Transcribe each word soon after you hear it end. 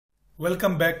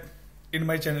Welcome back in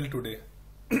my channel today.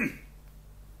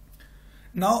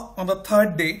 Now on the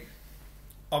third day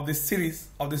of this series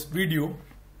of this video,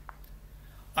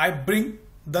 I bring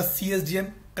the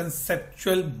CSDM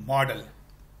conceptual model.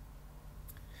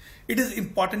 It is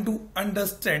important to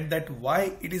understand that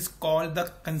why it is called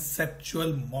the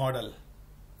conceptual model.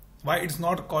 Why it's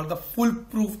not called the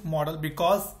foolproof model,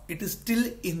 because it is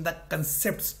still in the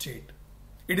concept state.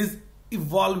 It is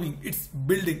evolving, it's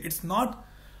building, it's not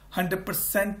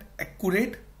 100%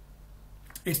 accurate.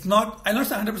 It's not, I'll not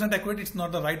say 100% accurate, it's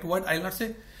not the right word. I'll not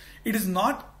say it is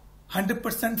not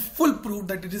 100% foolproof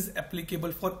that it is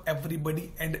applicable for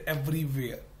everybody and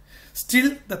everywhere.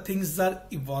 Still the things are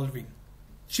evolving,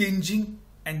 changing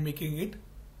and making it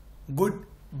good,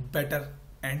 better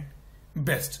and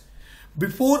best.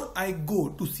 Before I go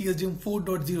to CSDM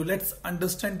 4.0, let's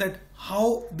understand that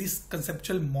how this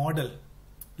conceptual model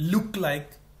look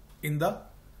like in the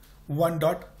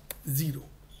 1.0.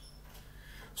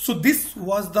 So this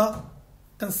was the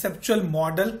conceptual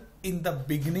model in the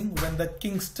beginning when the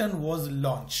Kingston was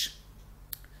launched.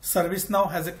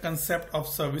 ServiceNow has a concept of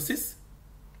services.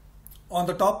 On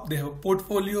the top they have a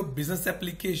portfolio, business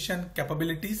application,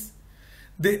 capabilities.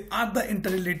 They are the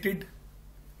interrelated.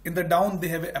 In the down they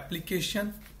have an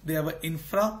application, they have an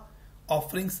infra,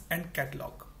 offerings and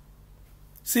catalog.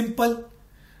 Simple,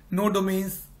 no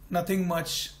domains, nothing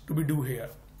much to be do here.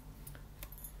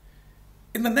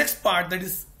 In the next part, that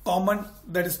is common,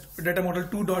 that is data model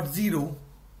 2.0,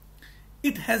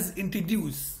 it has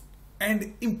introduced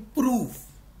and improved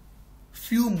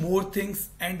few more things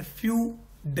and few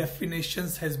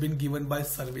definitions has been given by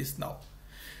ServiceNow.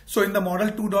 So in the model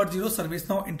 2.0,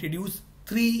 ServiceNow introduced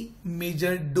three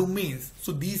major domains.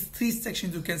 So these three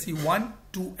sections you can see 1,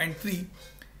 2 and 3.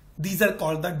 These are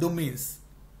called the domains,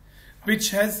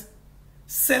 which has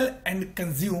sell and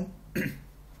consume.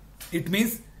 It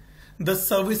means the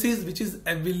services which is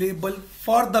available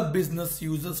for the business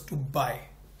users to buy.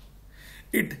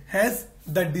 It has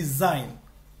the design,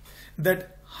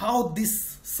 that how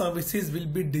these services will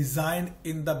be designed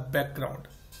in the background.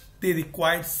 They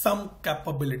require some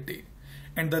capability.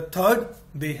 And the third,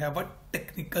 they have a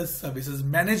technical services,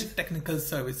 managed technical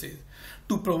services.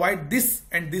 To provide this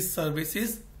and these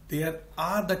services, there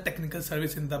are the technical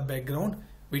services in the background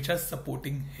which are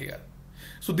supporting here.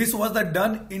 So this was the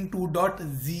done in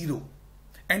 2.0,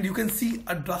 and you can see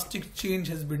a drastic change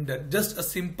has been done. Just a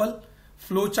simple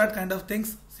flowchart kind of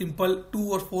things, simple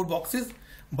 2 or 4 boxes,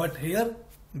 but here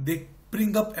they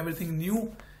bring up everything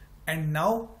new, and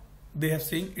now they have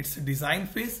saying it's a design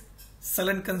phase, sell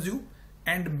and consume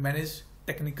and manage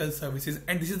technical services.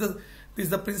 And this is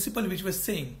the principle which we're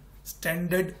saying,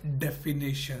 standard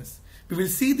definitions. We will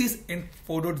see this in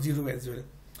 4.0 as well.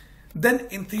 Then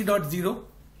in 3.0,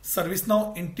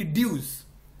 ServiceNow introduced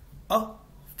a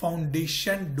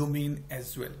foundation domain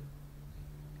as well.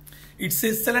 It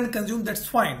says sell and consume, that's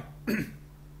fine.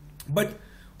 But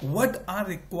what are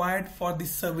required for these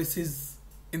services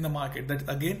in the market? That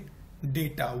again,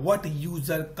 data, what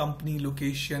user, company,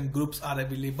 location, groups are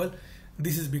available.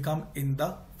 This is become in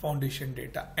the foundation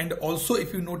data. And also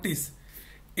if you notice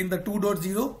in the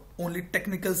 2.0 only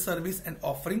technical service and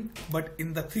offering, but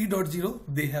in the 3.0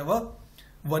 they have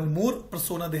one more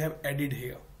persona they have added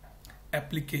here,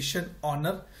 application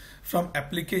owner. From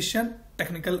application,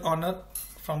 technical owner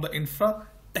from the infra,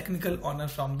 technical owner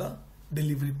from the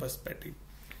delivery perspective.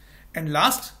 And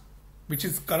last, which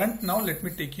is current, now let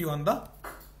me take you on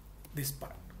this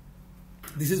part.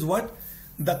 This is what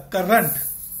the current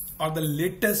or the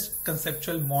latest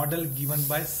conceptual model given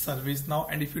by ServiceNow.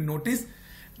 And if you notice,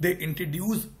 they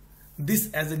introduce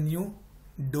this as a new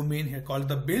domain here called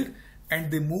the build, and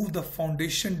they move the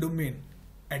foundation domain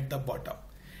at the bottom.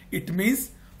 It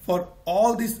means for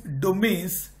all these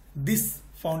domains, this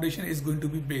foundation is going to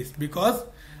be based, because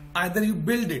either you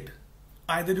build it,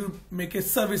 either you make a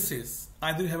services,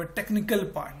 either you have a technical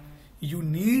part, you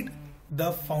need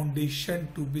the foundation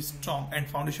to be strong, and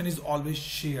foundation is always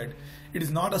shared. It is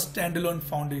not a standalone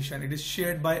foundation, it is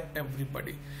shared by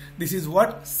everybody. This is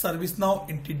what ServiceNow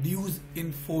introduced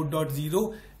in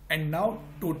 4.0, and now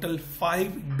total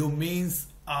 5 domains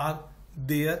are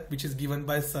there which is given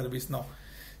by ServiceNow.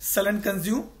 Sell and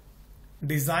consume,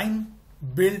 design,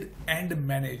 build and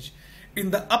manage. In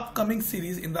the upcoming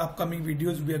series, in the upcoming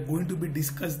videos, we are going to be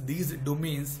discuss these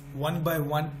domains one by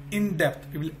one in depth.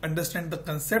 We will understand the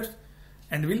concepts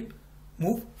and will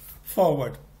move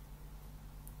forward.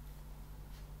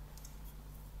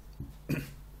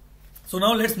 So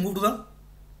now let's move to the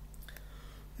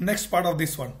next part of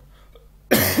this one.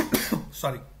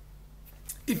 Sorry.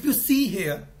 If you see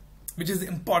here, which is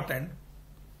important,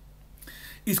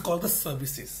 is called the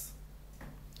services.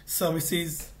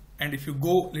 services, and if you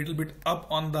go a little bit up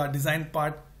on the design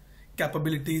part,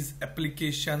 capabilities,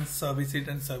 applications, services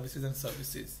and services and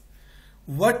services.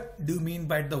 What do you mean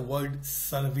by the word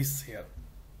service here?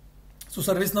 So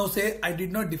ServiceNow say I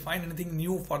did not define anything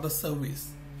new for the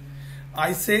service.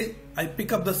 I say I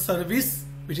pick up the service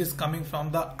which is coming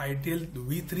from the ITL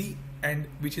v3 and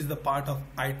which is the part of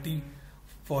IT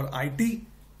for IT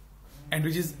and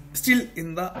which is still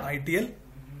in the ITL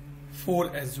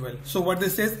 4 as well. So what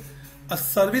this says, a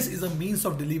service is a means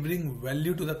of delivering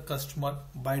value to the customer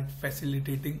by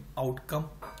facilitating outcome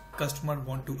customer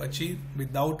want to achieve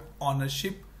without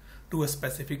ownership to a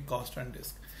specific cost and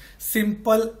risk.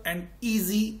 Simple and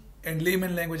easy and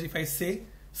layman language, if I say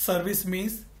service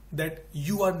means that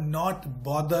you are not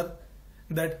bothered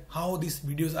that how these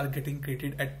videos are getting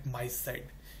created at my side.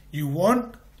 You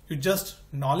just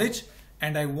knowledge,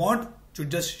 and I want to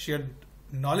just share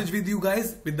knowledge with you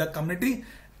guys, with the community,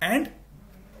 and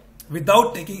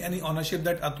without taking any ownership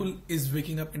that Atul is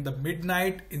waking up in the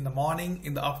midnight, in the morning,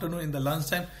 in the afternoon, in the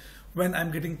lunchtime when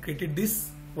I'm getting created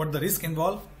this, what the risk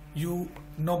involved,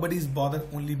 nobody is bothered,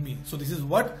 only me. So this is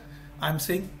what I'm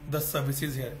saying, the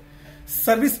services here.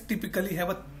 Service typically have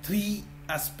a 3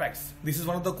 aspects. This is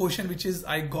one of the question which is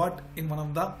I got in one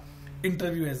of the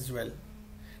interview as well.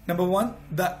 Number 1,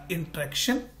 the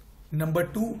interaction. Number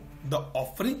 2, the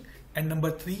offering, and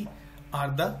number 3 are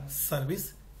the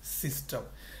service system.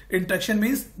 Interaction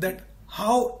means that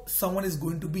how someone is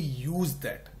going to be used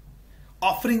that.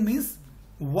 Offering means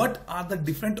what are the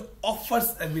different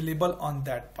offers available on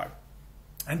that part.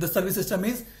 And the service system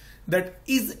is that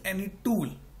is any tool,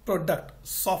 product,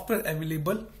 software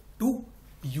available to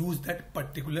use that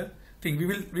particular thing. We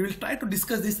will try to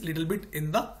discuss this little bit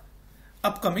in the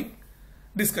upcoming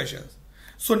discussions.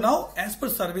 So now as per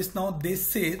ServiceNow, they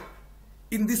say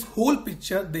in this whole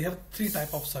picture they have 3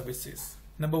 type of services.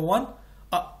 Number 1,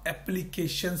 a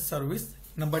application service.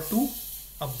 Number 2,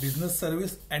 a business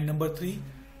service, and number 3,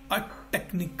 a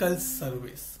technical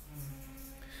service.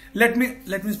 Let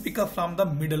me speak up from the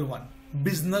middle one,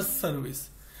 business service.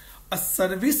 A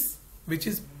service which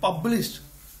is published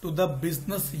to the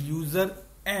business user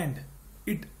and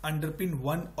it underpin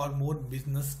one or more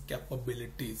business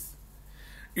capabilities.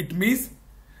 It means,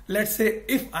 let's say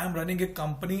if I am running a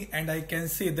company and I can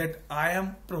say that I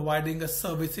am providing a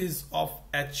services of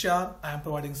HR, I am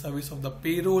providing service of the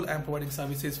payroll, I am providing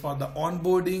services for the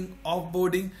onboarding,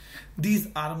 offboarding. These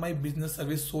are my business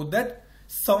service, so that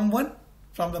someone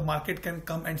from the market can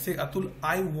come and say, Atul,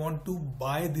 I want to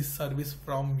buy this service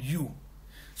from you.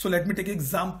 So let me take an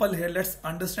example here. Let's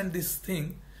understand this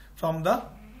thing from the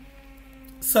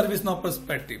ServiceNow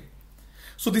perspective.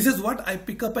 So this is what I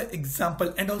pick up an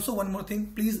example. And also one more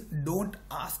thing, please don't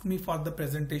ask me for the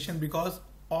presentation, because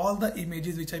all the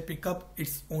images which I pick up,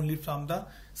 it's only from the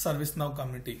ServiceNow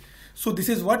community. So this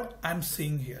is what I'm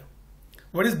saying here.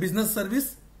 What is business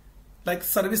service? Like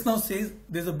ServiceNow says,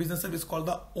 there's a business service called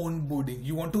the onboarding.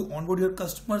 You want to onboard your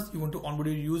customers, you want to onboard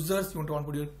your users, you want to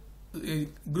onboard your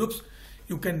groups,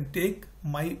 you can take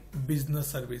my business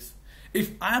service.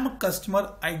 If I am a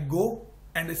customer, I go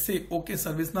and I say, okay,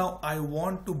 ServiceNow, I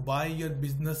want to buy your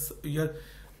business, your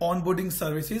onboarding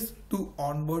services to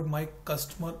onboard my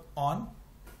customer on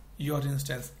your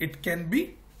instance. It can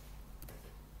be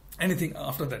anything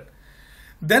after that.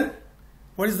 Then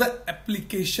what is the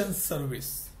application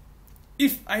service?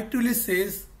 If I truly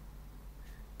says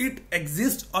it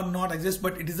exists or not exists,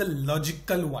 but it is a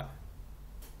logical one.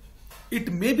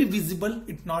 It may be visible,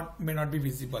 may not be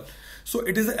visible. So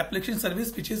it is an application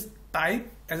service which is type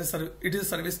as a service. It is a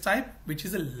service type which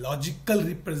is a logical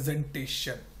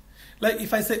representation. Like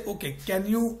if I say, okay, can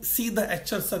you see the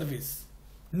HR service?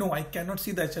 No, I cannot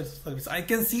see the HR service. I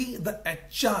can see the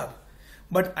HR,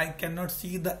 but I cannot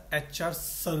see the HR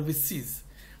services.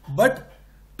 But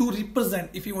to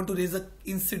represent, if you want to raise an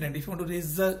incident, if you want to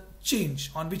raise a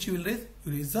change, on which you will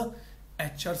raise a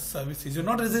HR services. You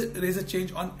not raise a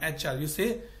change on HR. You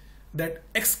say that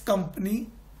X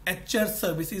company HR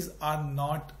services are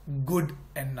not good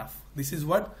enough. This is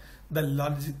what the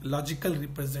logical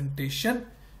representation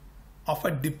of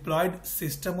a deployed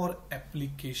system or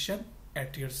application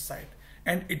at your site,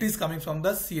 and it is coming from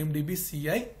the CMDB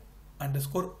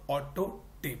CI_auto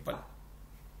table.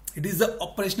 It is the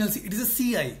operational, it is a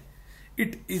CI.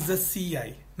 It is a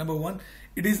CI. Number 1,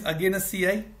 it is again a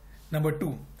CI. Number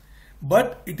 2,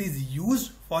 but it is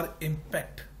used for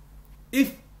impact.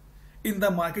 If in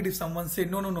the market, if someone say,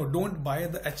 no, don't buy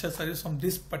the HR service from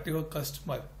this particular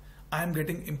customer, I am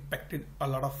getting impacted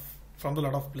from a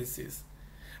lot of places.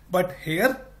 But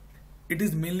here it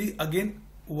is mainly again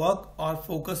work or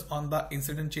focus on the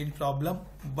incident change problem,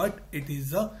 but it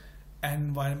is a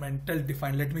environmental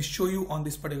defined. Let me show you on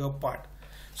this particular part.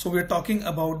 So we're talking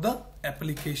about the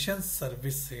application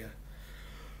service here.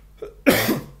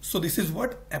 So this is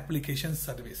what application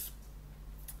service.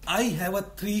 I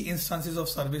have 3 instances of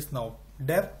service now: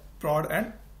 dev, prod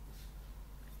and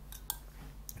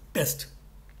test.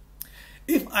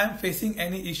 If I'm facing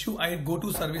any issue, I go to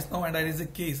ServiceNow and I raise a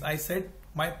case. I said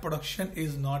my production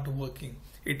is not working.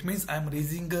 It means I'm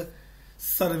raising a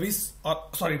service, or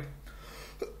sorry,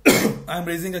 I'm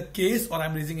raising a case or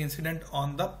I'm raising incident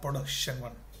on the production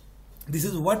one. This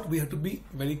is what we have to be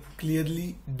very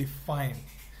clearly defined,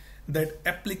 that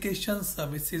application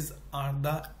services are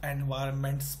the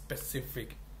environment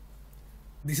specific.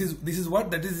 This is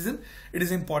what that is. It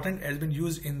is important, has been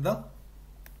used in the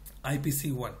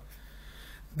IPC 1.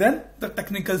 Then the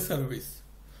technical service.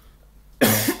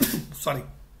 Sorry.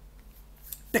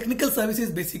 Technical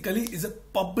services basically is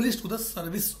published to the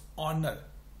service owner,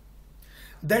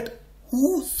 that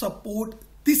who support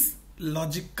this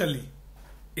logically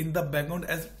in the background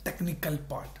as technical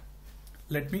part.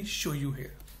 Let me show you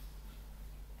here.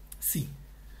 See.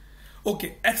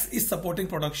 Okay, X is supporting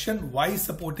production, Y is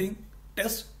supporting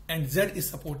test, and Z is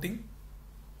supporting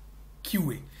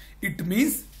QA. It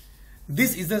means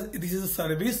this is a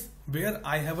service where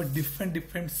I have a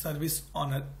different service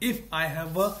owner. If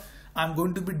I'm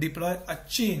going to be deploy a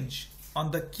change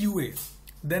on the QA,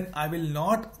 then I will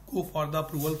not go for the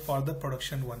approval for the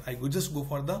production one. I will just go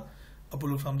for the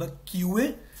approval from the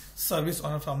QA service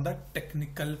owner from the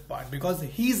technical part, because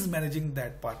he is managing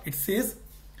that part. It says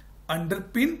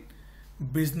underpin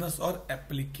business or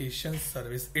application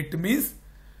service. It means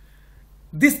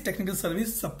this technical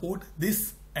service support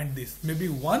this and this, maybe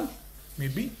one,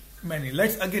 maybe many.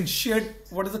 Let's again share.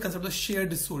 What is the concept of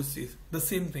shared resources? The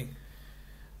same thing.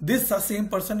 This same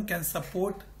person can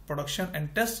support production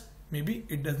and test. Maybe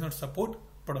it does not support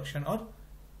production or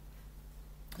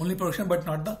only production but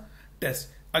not the test.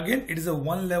 Again, it is a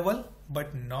one level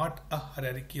but not a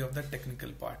hierarchy of the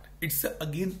technical part. It's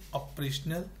again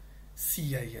operational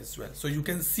CI as well. So you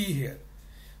can see here.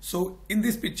 So in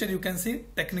this picture you can see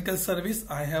technical service.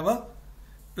 I have a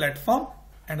platform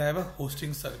and I have a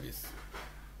hosting service.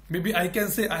 Maybe I can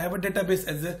say I have a database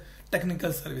as a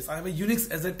technical service. I have a Unix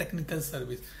as a technical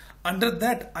service. Under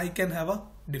that I can have a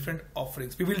different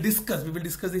offerings. We will discuss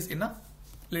this in a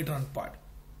later on part.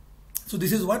 So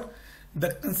this is what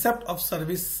the concept of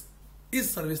service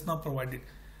is ServiceNow provided.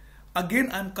 Again,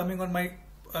 I'm coming on my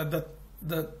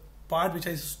the part which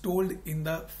I told in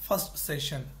the first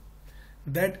session,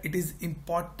 that it is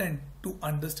important to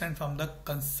understand from the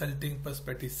consulting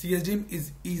perspective. CSDM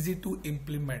is easy to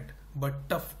implement but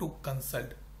tough to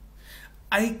consult.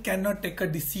 I cannot take a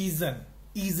decision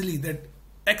easily that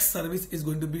X service is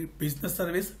going to be business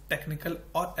service, technical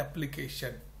or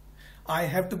application. I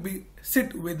have to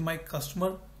sit with my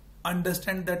customer,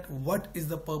 understand that what is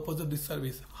the purpose of this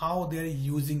service, how they are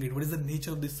using it, what is the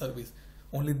nature of this service.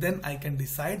 Only then I can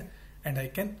decide and I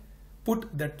can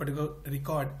put that particular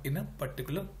record in a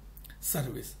particular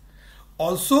service.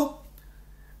 Also,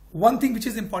 one thing which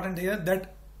is important here,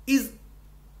 that is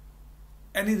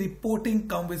any reporting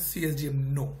come with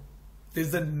CSDM? No, there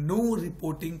is no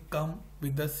reporting come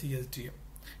with the CSDM.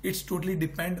 It's totally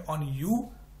depend on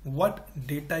you, what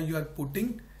data you are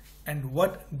putting and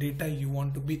what data you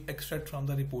want to be extract from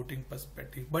the reporting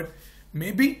perspective. But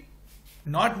maybe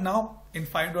not now. In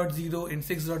 5.0, in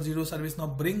 6.0,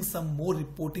 ServiceNow brings some more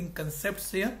reporting concepts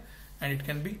here and it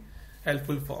can be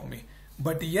helpful for me.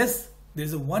 But yes,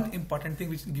 there's one important thing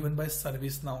which is given by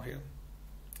ServiceNow here.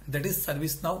 That is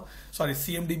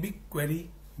CMDB Query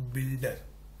Builder.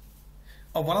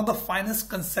 One of the finest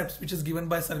concepts which is given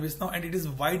by ServiceNow, and it is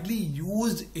widely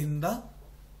used in the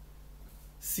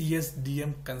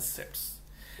CSDM concepts.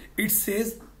 It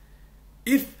says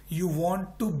if you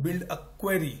want to build a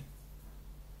query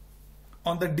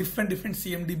on the different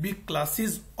CMDB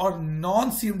classes or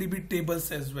non-CMDB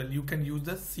tables as well, you can use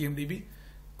the CMDB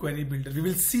Query Builder. We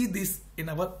will see this in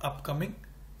our upcoming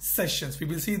sessions. We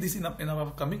will see this in our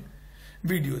upcoming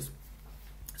videos.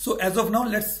 So as of now,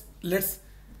 let's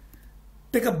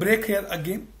take a break here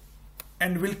again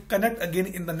and we'll connect again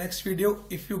in the next video.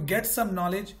 If you get some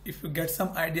knowledge, if you get some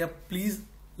idea, please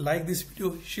like this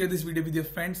video, share this video with your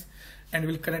friends, and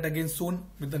we'll connect again soon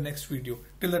with the next video.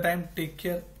 Till the time, take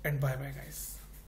care and bye bye guys.